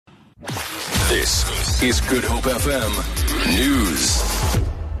This is Good Hope FM News.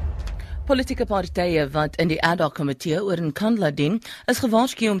 Politieke partye wat in die ad hoc komitee oor Nkandla dien, is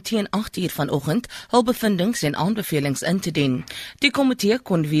gewaarsku om teen 8:00 vanoggend hul bevindings en aanbevelings in te dien. Die komitee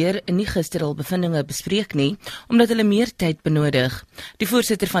kon weer nie gister hul bevindinge bespreek nie, omdat hulle meer tyd benodig. Die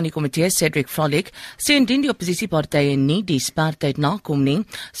voorsitter van die komitee, Cedric Frolic, sê indien die oppositiepartye nie die sperdatum nakom nie,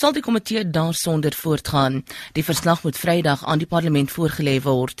 sal die komitee daarsonder voortgaan. Die verslag moet Vrydag aan die parlement voorgelê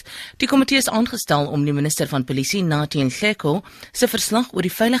word. Die komitee is aangestel om die minister van polisie, Nkandla, se verslag oor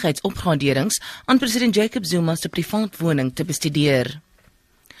die veiligheidsopgraderings aan president Jacob Zuma se privaat woning te bestudeer.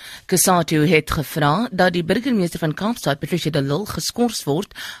 Agtuur het gevra dat die burgemeester van Kaapstad, Patricia de Lille, geskort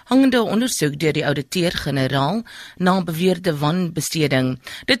word hangende ondersoek deur die ouditeur-generaal na beweerde wanbesteding.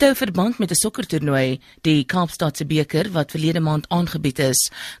 Dit hou verband met 'n sokkertoernooi, die Kaapstadse beker wat verlede maand aangebied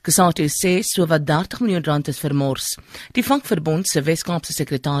is. Agtuur sê sowat R30 miljoen is vermors. Die vakverbond se Wes-Kaapse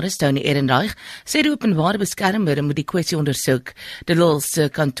sekretaris, Tony Ehrenreich, sê die openbare beskermer moet die kwessie ondersoek. De Lille se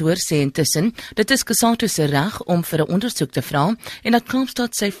kantoor sê intussen dit is Agtuur se reg om vir 'n ondersoek te vra en dat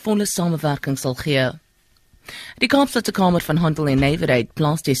Kaapstad sy volle samewerking sal gee. Die Kaapstadse Kamer van Handel en Nywerheid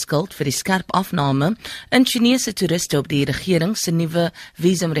plaas die skuld vir die skerp afname in Chinese toeriste op die regering se nuwe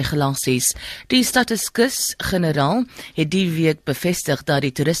visumregulasies. Die statistikus-generaal het die week bevestig dat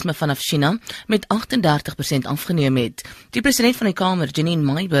die toerisme vanaf China met 38% afgeneem het. Die president van die Kamer,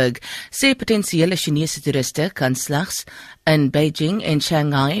 Janine sê potensiële Chinese toeriste kan slegs in Beijing en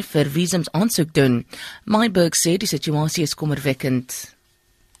Shanghai vir visums aansoek doen. Myberg sê die situasie is kommerwekkend.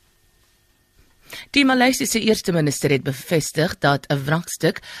 Die Maleisiese eerste minister het bevestig dat 'n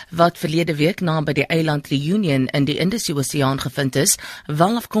wrakstuk wat verlede week naby die eiland Reunion in die Indiese Oseaan gevind is,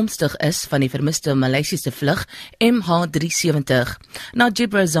 wel afkomstig is van die vermiste Maleisiese vlug MH370.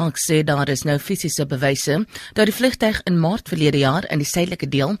 Najib Razak sê daar is nou fisiese bewyse dat die vliegtuig in Maart verlede jaar in die suidelike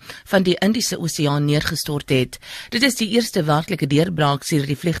deel van die Indiese Oseaan neergestort het. Dit is die eerste werklike deurbraak sedert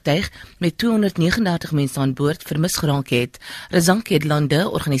die vliegtuig met 239 mense aan boord vermis geraak het. Razak het lande,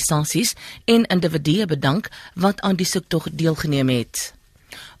 organisasies en individue bedank wat aan die soektog deelgeneem het.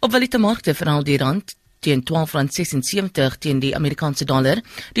 Op valutamarkte verhandel die rand teen R12.76 teen die Amerikaanse dollar.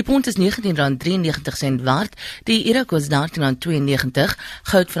 Die pond is R19.93 waard. Die euro kos R13.92.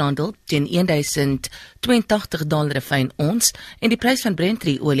 Goud verhandel teen $1,082 'n fyn ons en die prys van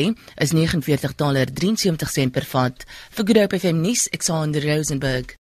Brent-olie is $49.73 per vat. Vir Good Hope FM nuus, ek Rosenberg.